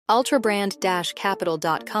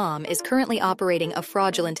Ultrabrand-Capital.com is currently operating a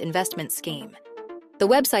fraudulent investment scheme. The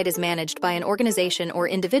website is managed by an organization or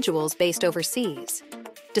individuals based overseas.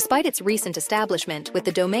 Despite its recent establishment, with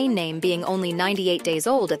the domain name being only 98 days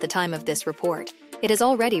old at the time of this report, it has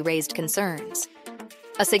already raised concerns.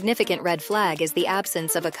 A significant red flag is the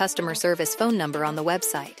absence of a customer service phone number on the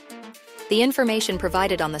website. The information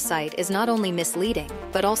provided on the site is not only misleading,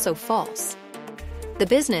 but also false. The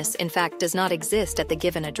business, in fact, does not exist at the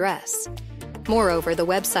given address. Moreover, the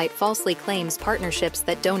website falsely claims partnerships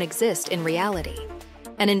that don't exist in reality.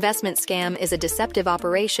 An investment scam is a deceptive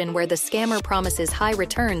operation where the scammer promises high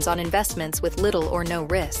returns on investments with little or no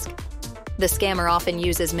risk. The scammer often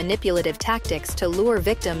uses manipulative tactics to lure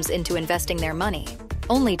victims into investing their money,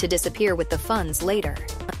 only to disappear with the funds later.